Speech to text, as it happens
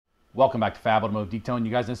Welcome back to Fab Automotive Detailing.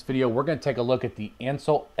 You guys, in this video, we're going to take a look at the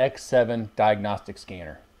Ancel X7 diagnostic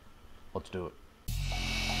scanner. Let's do it.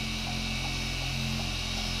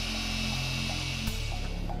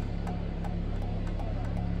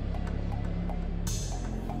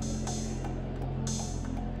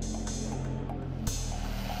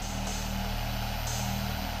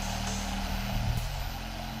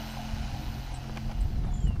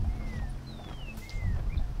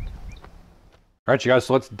 All right, you guys,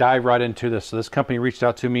 so let's dive right into this. So this company reached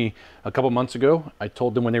out to me a couple months ago. I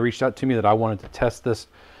told them when they reached out to me that I wanted to test this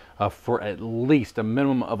for at least a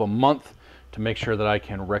minimum of a month to make sure that I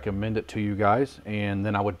can recommend it to you guys. And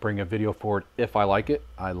then I would bring a video for it if I like it.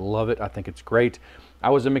 I love it. I think it's great. I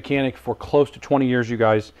was a mechanic for close to 20 years, you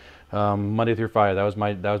guys, Monday through Friday. That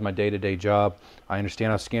was my day-to-day job. I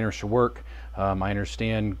understand how scanners should work. I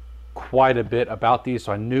understand quite a bit about these,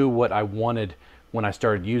 so I knew what I wanted when I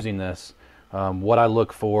started using this. What I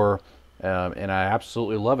look for, and I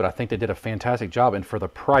absolutely love it. I think they did a fantastic job, and for the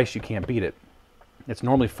price, you can't beat it. It's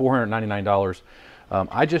normally $499.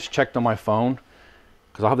 I just checked on my phone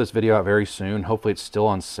because I'll have this video out very soon. Hopefully it's still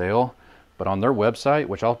on sale, but on their website,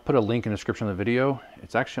 which I'll put a link in the description of the video,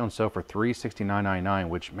 it's actually on sale for $369.99,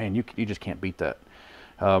 which, man, you just can't beat that.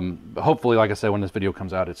 But hopefully, like I said, when this video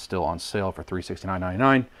comes out, it's still on sale for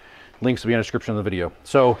 $369.99. Links will be in the description of the video.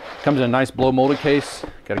 So it comes in a nice blow molded case,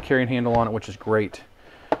 got a carrying handle on it, which is great.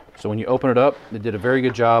 So when you open it up, they did a very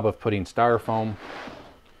good job of putting styrofoam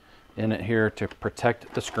in it here to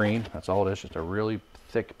protect the screen. That's all it is, just a really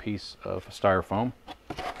thick piece of styrofoam.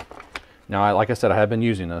 Now, like I said, I have been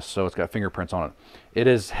using this, so it's got fingerprints on it. It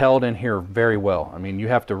is held in here very well. I mean, you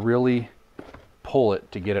have to really pull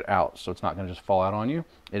it to get it out, so it's not going to just fall out on you.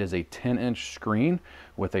 It is a 10-inch screen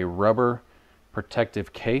with a rubber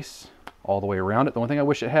protective case all the way around it. The one thing I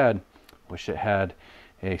wish it had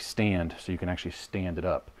a stand so you can actually stand it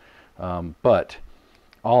up. But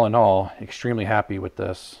all in all, extremely happy with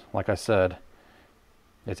this. Like I said,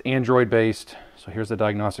 it's Android based. So here's the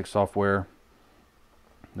diagnostic software.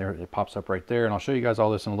 There, it pops up right there, and I'll show you guys all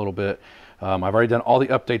this in a little bit. I've already done all the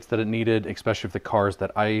updates that it needed, especially for the cars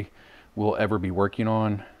that I will ever be working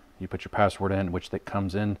on. You put your password in, which that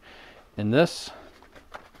comes in this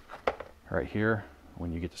right here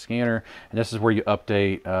when you get the scanner, and this is where you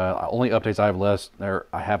update. Only updates I have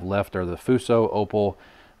left are the Fuso, Opel,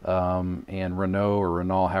 and Renault or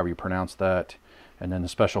Renault, however you pronounce that, and then the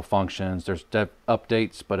special functions. There's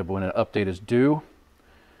updates, but when an update is due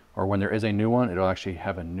or when there is a new one, it'll actually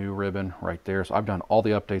have a new ribbon right there. So I've done all the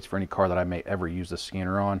updates for any car that I may ever use the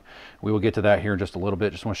scanner on. We will get to that here in just a little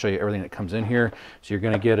bit. Just want to show you everything that comes in here. So you're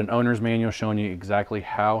going to get an owner's manual showing you exactly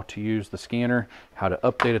how to use the scanner, how to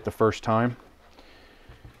update it the first time.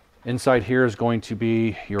 Inside here is going to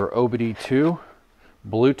be your OBD2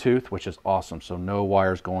 Bluetooth, which is awesome. So no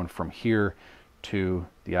wires going from here to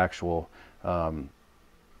the actual tablet.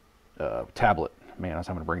 Man, I was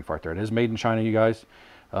having a brain fart there. It is made in China, you guys.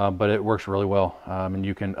 But it works really well, and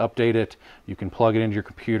you can update it, you can plug it into your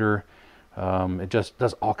computer. It just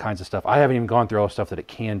does all kinds of stuff. I haven't even gone through all the stuff that it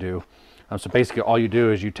can do. So basically all you do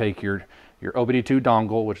is you take your OBD2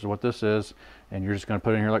 dongle, which is what this is, and you're just going to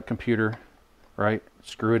put it in here like computer, right?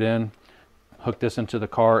 Screw it in, hook this into the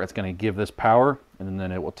car. It's going to give this power, and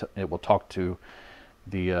then it will talk to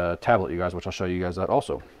the tablet, you guys, which I'll show you guys that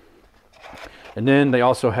also. And then they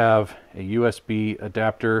also have a USB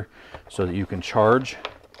adapter so that you can charge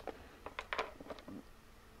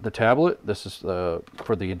the tablet. This is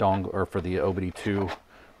for the dongle, or for the OBD2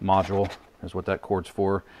 module is what that cord's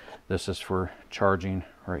for. This is for charging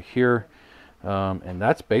right here. And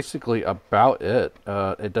that's basically about it.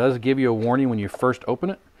 It does give you a warning when you first open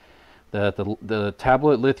it that the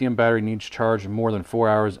tablet lithium battery needs charged more than 4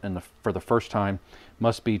 hours for the first time,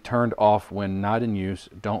 must be turned off when not in use.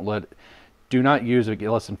 Do not use it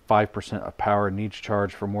at less than 5% of power. Needs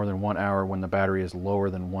charge for more than 1 hour when the battery is lower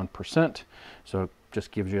than 1%. So it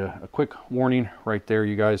just gives you a quick warning right there,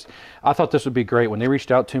 you guys. I thought this would be great. When they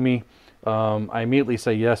reached out to me, I immediately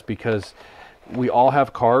say yes, because we all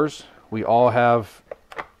have cars. We all have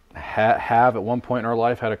at one point in our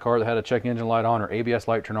life had a car that had a check engine light on or ABS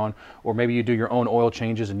light turn on, or maybe you do your own oil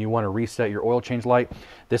changes and you want to reset your oil change light.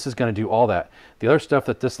 This is going to do all that. The other stuff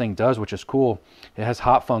that this thing does, which is cool, it has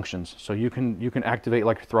hot functions. So you can activate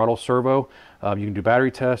like throttle servo. You can do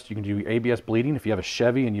battery tests. You can do ABS bleeding. If you have a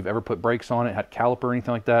Chevy and you've ever put brakes on it, had caliper or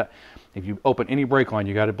anything like that, if you open any brake line,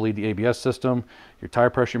 you got to bleed the ABS system, your tire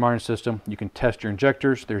pressure monitoring system. You can test your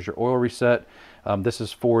injectors. There's your oil reset. This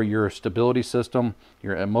is for your stability system,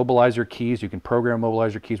 your immobilizer keys. You can program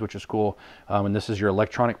immobilizer keys, which is cool. And this is your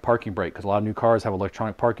electronic parking brake, because a lot of new cars have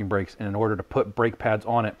electronic parking brakes, and in order to put brake pads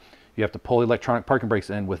on it, You have to pull the electronic parking brakes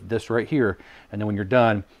in with this right here, and then when you're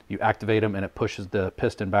done, you activate them and it pushes the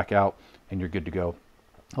piston back out and you're good to go.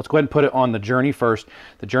 Let's go ahead and put it on the Journey first.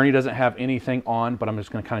 The Journey doesn't have anything on, but I'm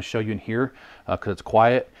just going to kind of show you in here because it's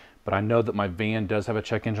quiet. But I know that my van does have a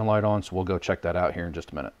check engine light on, so we'll go check that out here in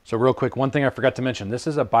just a minute. So real quick, one thing I forgot to mention, this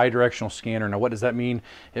is a bi-directional scanner. Now what does that mean?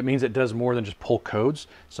 It means it does more than just pull codes.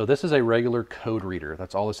 So this is a regular code reader.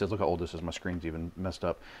 That's all this is. Look how old this is. My screen's even messed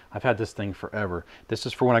up. I've had this thing forever. This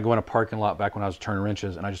is for when I go in a parking lot back when I was turning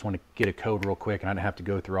wrenches and I just want to get a code real quick and I didn't have to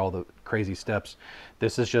go through all the crazy steps.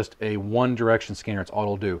 This is just a one direction scanner. It's all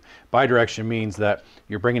it'll do. Bi-direction means that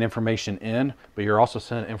you're bringing information in, but you're also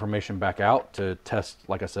sending information back out to test,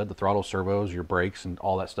 like I said, the throttle, servos, your brakes, and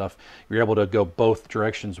all that stuff. You're able to go both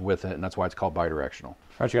directions with it, and that's why it's called bi-directional. All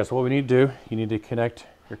right, you guys, so what we need to do, you need to connect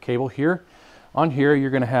your cable here. On here, you're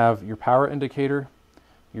going to have your power indicator,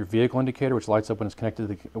 your vehicle indicator, which lights up when it's connected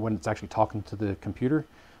to the, when it's actually talking to the computer,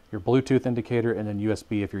 your Bluetooth indicator, and then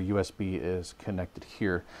USB if your USB is connected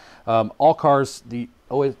here. All cars, the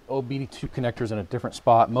OBD2 connector is in a different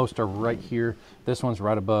spot. Most are right here. This one's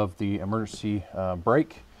right above the emergency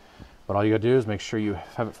brake. But all you gotta do is make sure you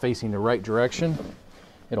have it facing the right direction.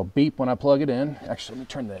 It'll beep when I plug it in. Actually, let me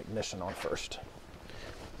turn the ignition on first.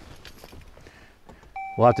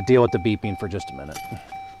 We'll have to deal with the beeping for just a minute.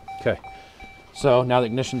 Okay, so now the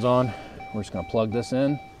ignition's on, we're just gonna plug this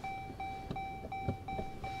in.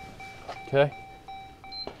 Okay,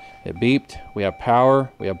 it beeped. We have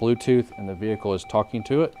power, we have Bluetooth, and the vehicle is talking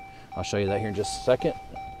to it. I'll show you that here in just a second.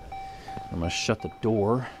 I'm gonna shut the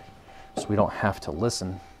door so we don't have to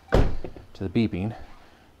listen to the beeping.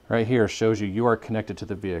 Right here shows you are connected to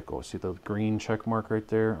the vehicle. See the green check mark right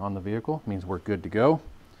there on the vehicle? It means we're good to go.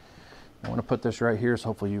 I want to put this right here so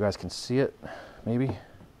hopefully you guys can see it, maybe.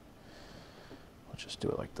 Let's just do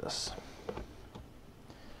it like this.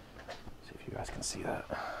 See if you guys can see that.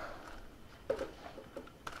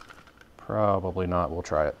 Probably not, we'll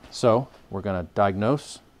try it. So we're gonna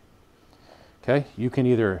diagnose. Okay, you can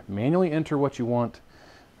either manually enter what you want,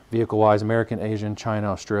 vehicle-wise, American, Asian,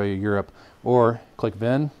 China, Australia, Europe, or click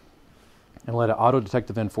VIN and let it auto-detect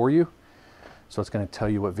the VIN for you. So it's gonna tell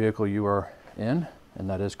you what vehicle you are in, and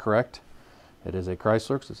that is correct. It is a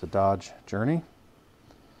Chrysler, because it's a Dodge Journey.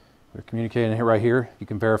 We're communicating here, right here. You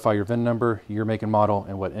can verify your VIN number, your make and model,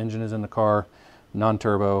 and what engine is in the car,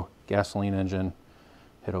 non-turbo, gasoline engine.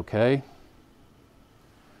 Hit OK.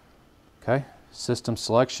 Okay, system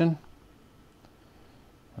selection.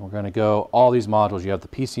 And we're going to go all these modules. You have the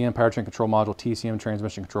PCM, powertrain control module, TCM,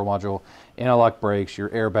 transmission control module, anti-lock brakes, your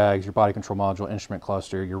airbags, your body control module, instrument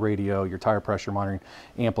cluster, your radio, your tire pressure monitoring,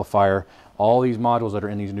 amplifier. All these modules that are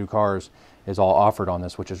in these new cars is all offered on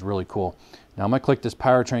this, which is really cool. Now I'm going to click this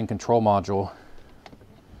powertrain control module,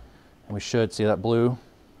 and we should see that blue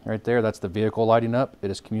right there. That's the vehicle lighting up. It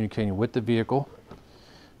is communicating with the vehicle.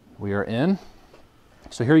 We are in.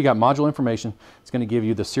 So here you got module information. It's going to give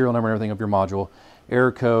you the serial number and everything of your module,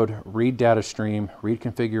 error code, read data stream, read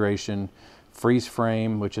configuration, freeze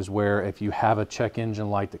frame, which is where if you have a check engine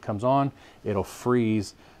light that comes on, it'll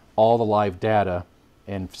freeze all the live data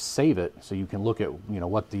and save it so you can look at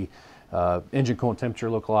what the engine coolant temperature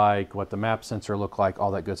look like, what the map sensor look like,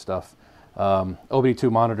 all that good stuff.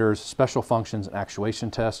 OBD2 monitors, special functions, and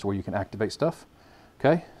actuation tests where you can activate stuff.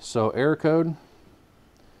 Okay, so error code.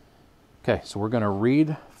 Okay, so we're going to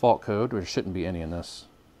read fault code. There shouldn't be any in this.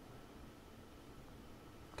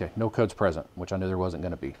 Okay, no codes present, which I knew there wasn't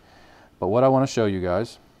going to be. But what I want to show you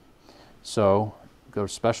guys, so go to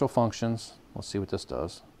special functions. Let's see what this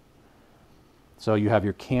does. So you have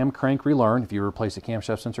your cam crank relearn. If you replace a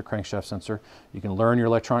camshaft sensor, crankshaft sensor, you can learn your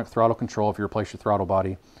electronic throttle control if you replace your throttle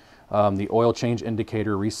body. The oil change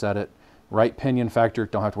indicator, reset it. Right pinion factor,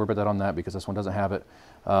 don't have to worry about that on that because this one doesn't have it.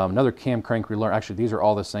 Another cam crank relearn. Actually, these are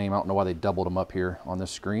all the same. I don't know why they doubled them up here on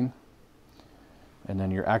this screen. And then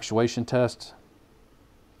your actuation test.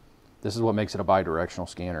 This is what makes it a bi-directional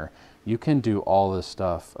scanner. You can do all this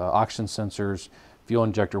stuff. Oxygen sensors, fuel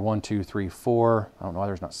injector 1, 2, 3, 4. I don't know why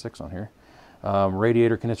there's not 6 on here.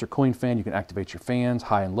 Radiator, condenser, cooling fan. You can activate your fans,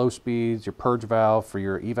 high and low speeds, your purge valve for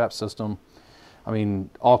your evap system. I mean,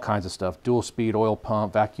 all kinds of stuff. Dual speed oil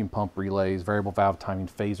pump, vacuum pump relays, variable valve timing,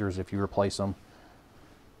 phasers if you replace them.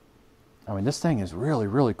 I mean, this thing is really,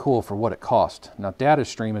 really cool for what it costs. Now, data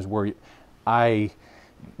stream is where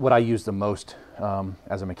what I use the most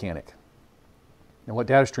as a mechanic. And what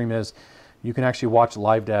data stream is, you can actually watch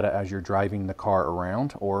live data as you're driving the car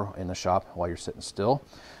around or in the shop while you're sitting still.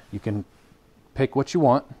 You can pick what you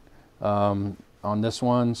want on this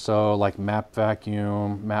one. So like map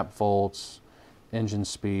vacuum, map volts, engine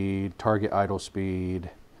speed, target idle speed,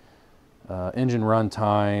 engine run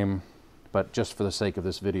time, but just for the sake of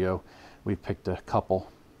this video, we've picked a couple.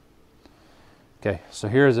 Okay, so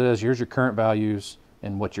here it is. Here's your current values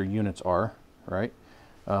and what your units are, right?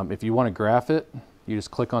 If you want to graph it, you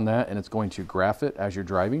just click on that and it's going to graph it as you're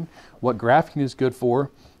driving. What graphing is good for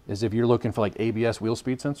is if you're looking for like ABS wheel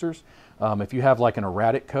speed sensors. If you have like an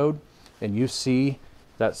erratic code and you see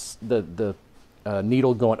that's the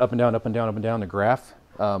needle going up and down, up and down, up and down the graph,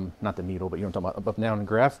 not the needle, but you know what I'm talking about, up and down the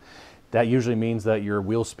graph, that usually means that your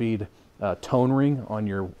wheel speed tone ring on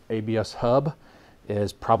your ABS hub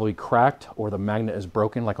is probably cracked or the magnet is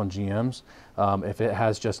broken, like on GMs. If it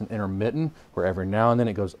has just an intermittent where every now and then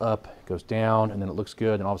it goes up, it goes down, and then it looks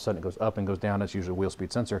good, and all of a sudden it goes up and goes down, that's usually a wheel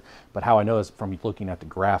speed sensor. But how I know is from looking at the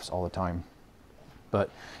graphs all the time.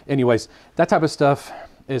 But anyways, that type of stuff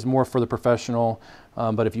is more for the professional.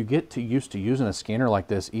 But if you get used to using a scanner like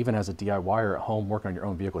this, even as a DIYer at home working on your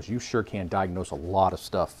own vehicles, you sure can diagnose a lot of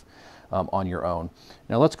stuff on your own.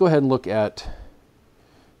 Now let's go ahead and look at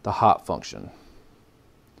the hot function.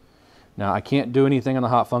 Now I can't do anything on the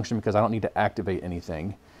hot function because I don't need to activate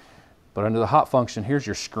anything. But under the hot function, here's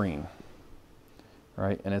your screen,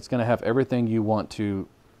 right? And it's going to have everything you want to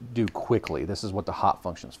do quickly. This is what the hot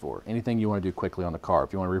function is for. Anything you want to do quickly on the car.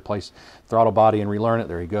 If you want to replace throttle body and relearn it,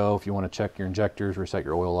 there you go. If you want to check your injectors, reset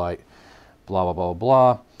your oil light, blah, blah, blah,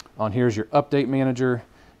 blah. On here's your update manager,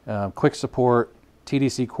 quick support,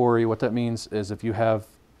 TDC query. What that means is if you have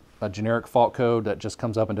a generic fault code that just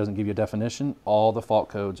comes up and doesn't give you a definition, all the fault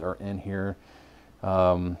codes are in here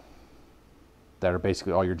that are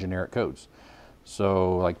basically all your generic codes.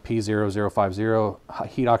 So like P0050,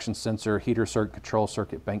 heat oxygen sensor, heater circuit control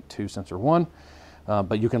circuit, bank 2, sensor 1.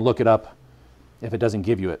 But you can look it up if it doesn't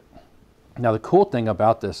give you it. Now the cool thing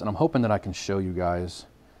about this, and I'm hoping that I can show you guys,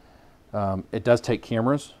 it does take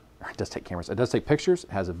cameras. It does take cameras. It does take pictures.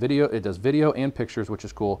 It has a video. It does video and pictures, which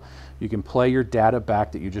is cool. You can play your data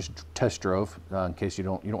back that you just test drove in case you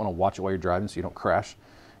don't want to watch it while you're driving so you don't crash.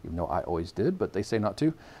 Even though I always did, but they say not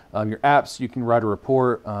to. Your apps, you can write a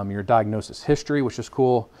report, your diagnosis history, which is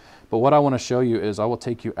cool. But what I want to show you is I will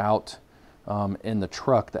take you out in the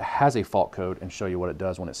truck that has a fault code and show you what it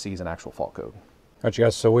does when it sees an actual fault code. All right, you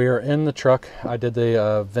guys, so we are in the truck. I did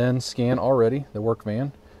the VIN scan already, the work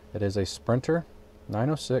van. It is a Sprinter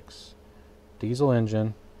 906, diesel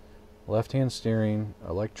engine, left-hand steering,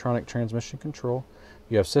 electronic transmission control.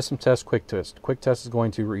 You have system test, quick test. Quick test is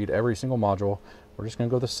going to read every single module. We're just going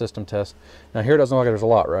to go to the system test. Now here it doesn't look like there's a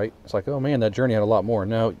lot, right? It's like, oh man, that Journey had a lot more.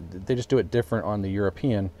 No, they just do it different on the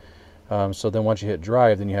European. So then once you hit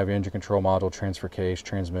drive, then you have your engine control module, transfer case,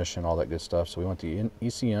 transmission, all that good stuff. So we want the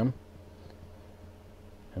ECM.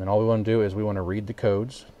 And then all we want to do is we want to read the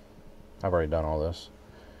codes. I've already done all this.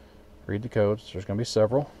 Read the codes. There's going to be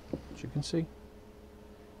several, as you can see.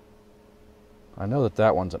 I know that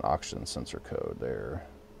that one's an oxygen sensor code there.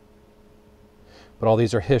 But all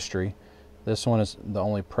these are history. This one is the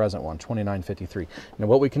only present one, 2953. Now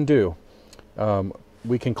what we can do,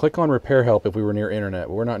 we can click on repair help if we were near internet,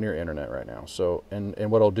 but we're not near internet right now. So, and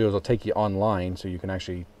what I'll do is I'll take you online so you can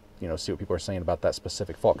actually, see what people are saying about that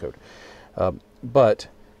specific fault code. But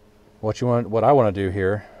what I want to do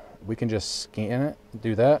here, we can just scan it,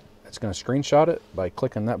 do that. It's going to screenshot it by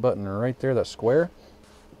clicking that button right there, that square.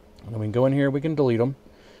 And then we can go in here, we can delete them.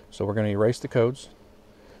 So we're going to erase the codes.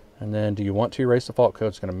 And then do you want to erase the fault code?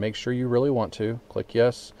 It's going to make sure you really want to. Click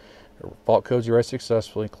yes. Fault codes erased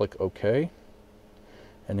successfully. Click OK.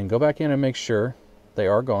 And then go back in and make sure they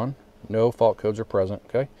are gone. No fault codes are present.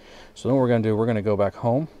 Okay. So then what we're going to do, we're going to go back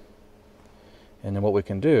home. And then what we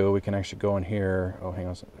can do, we can actually go in here. Oh, hang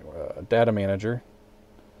on. Data manager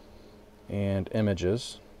and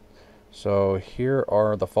images. So here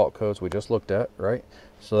are the fault codes we just looked at, right?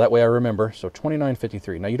 So that way I remember. So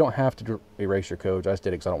 2953. Now you don't have to erase your codes. I just did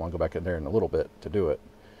it because I don't want to go back in there in a little bit to do it.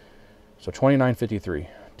 So 2953,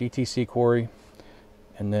 DTC query,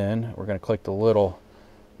 and then we're going to click the little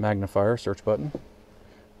magnifier search button.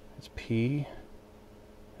 It's P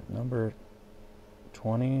number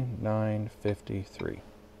 2953,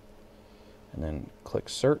 and then click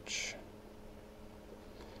search,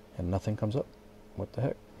 and nothing comes up. What the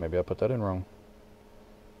heck? Maybe I put that in wrong.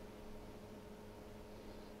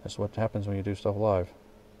 That's what happens when you do stuff live.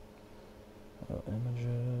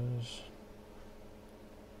 Images.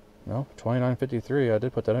 No, 2953. I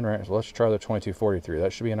did put that in right. So let's try the 2243.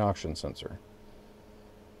 That should be an oxygen sensor.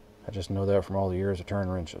 I just know that from all the years of turning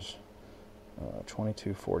wrenches.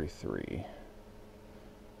 2243.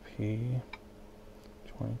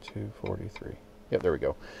 P2243. Yep, there we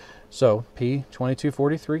go. So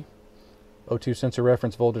P2243. O2 sensor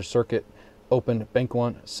reference voltage circuit open bank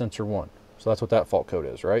 1 sensor 1. So that's what that fault code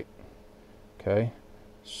is, right? Okay,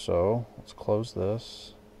 so let's close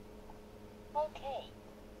this.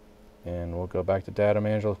 and we'll go back to data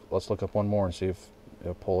manager. Let's look up one more and see if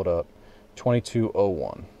it'll pull it up.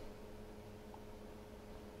 2201.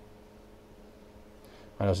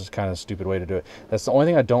 I know this is kind of a stupid way to do it. That's the only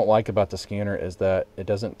thing I don't like about the scanner, is that it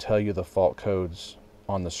doesn't tell you the fault codes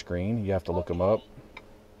on the screen. You have to look them up.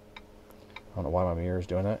 I don't know why my mirror is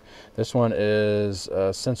doing that. This one is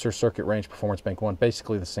sensor circuit range performance bank 1.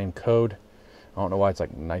 Basically the same code. I don't know why it's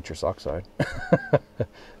like nitrous oxide. But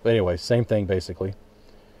anyway, same thing basically.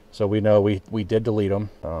 So we know we did delete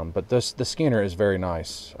them. But the scanner is very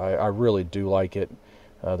nice. I really do like it.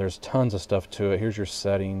 There's tons of stuff to it. Here's your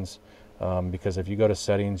settings. Because if you go to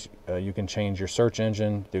settings, you can change your search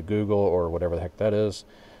engine to Google or whatever the heck that is.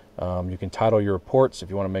 You can title your reports if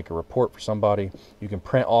you want to make a report for somebody. You can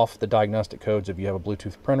print off the diagnostic codes if you have a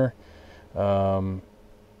Bluetooth printer.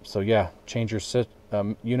 So yeah, change your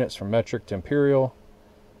units from metric to imperial.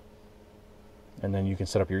 And then you can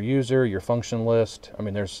set up your user, your function list. I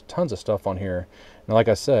mean, there's tons of stuff on here. And like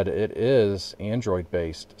I said, it is Android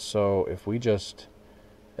based. So if we just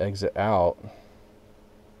exit out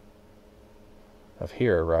of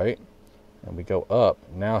here, right, and we go up,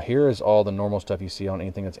 now here is all the normal stuff you see on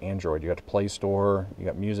anything that's Android. You got the Play Store, you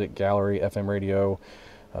got music, gallery, FM radio,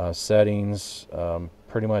 settings,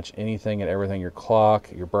 pretty much anything and everything, your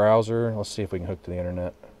clock, your browser. Let's see if we can hook to the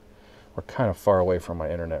internet. We're kind of far away from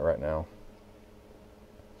my internet right now,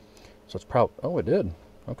 so it's probably, oh, it did.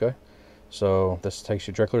 Okay, so this takes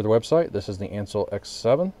you directly to the website. This is the Ancel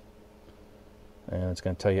X7, and it's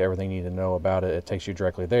going to tell you everything you need to know about it. It takes you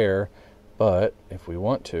directly there. But if we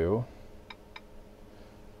want to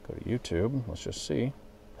go to YouTube, let's just see.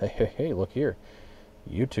 Hey, look here.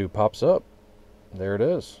 YouTube pops up. There it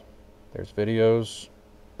is. There's videos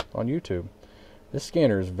on YouTube. This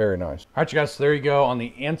scanner is very nice. All right, you guys, so there you go on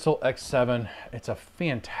the Ancel X7. It's a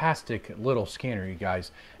fantastic little scanner, you guys.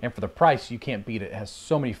 And for the price, you can't beat it. It has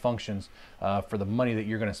so many functions for the money that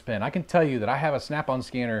you're going to spend. I can tell you that I have a Snap-on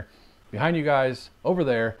scanner behind you guys over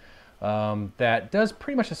there that does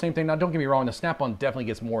pretty much the same thing. Now, don't get me wrong, the Snap-on definitely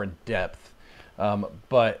gets more in depth,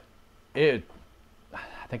 but I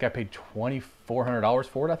think I paid $2,400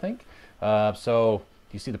 for it, I think. So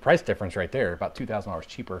you see the price difference right there, about $2,000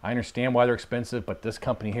 cheaper. I understand why they're expensive, but this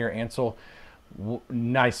company here, Ancel,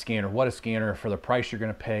 nice scanner. What a scanner for the price you're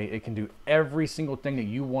gonna pay. It can do every single thing that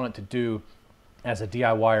you want it to do as a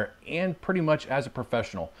DIYer and pretty much as a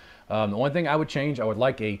professional. The only thing I would change, I would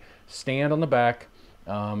like a stand on the back.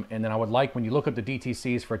 And then I would like, when you look at the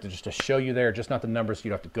DTCs, for it to just to show you there, just not the numbers, so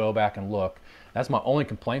you'd have to go back and look. That's my only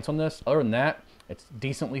complaints on this. Other than that, it's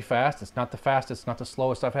decently fast. It's not the fastest, not the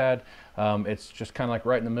slowest I've had. It's just kind of like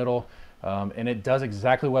right in the middle. And it does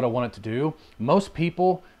exactly what I want it to do. Most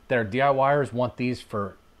people that are DIYers want these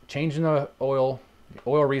for changing the oil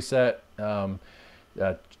reset,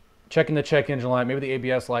 checking the check engine light, maybe the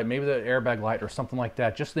ABS light, maybe the airbag light or something like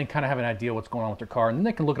that, just so they kind of have an idea what's going on with their car. And then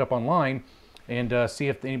they can look it up online and see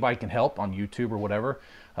if anybody can help on YouTube or whatever.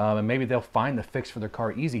 And maybe they'll find the fix for their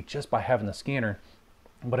car easy just by having the scanner.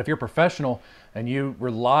 But if you're professional and you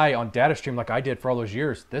rely on data stream like I did for all those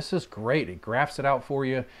years, this is great. It graphs it out for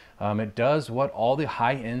you. It does what all the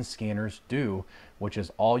high-end scanners do, which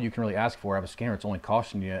is all you can really ask for. I have a scanner. It's only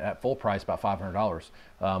costing you at full price about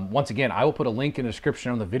 $500. Once again, I will put a link in the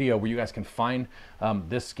description on the video where you guys can find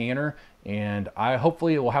this scanner. And I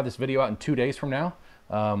hopefully will have this video out in 2 days from now.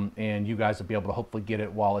 And you guys will be able to hopefully get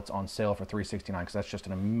it while it's on sale for $369, because that's just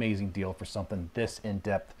an amazing deal for something this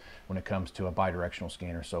in-depth when it comes to a bi-directional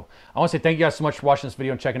scanner. So I want to say thank you guys so much for watching this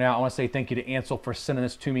video and checking it out. I want to say thank you to Ancel for sending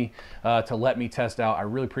this to me to let me test out. I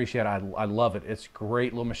really appreciate it. I love it. It's a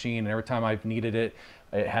great little machine, and every time I've needed it,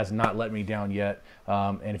 it has not let me down yet.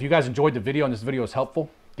 And if you guys enjoyed the video and this video is helpful,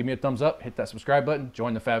 give me a thumbs up, hit that subscribe button,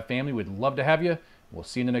 join the Fab family. We'd love to have you. We'll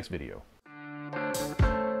see you in the next video.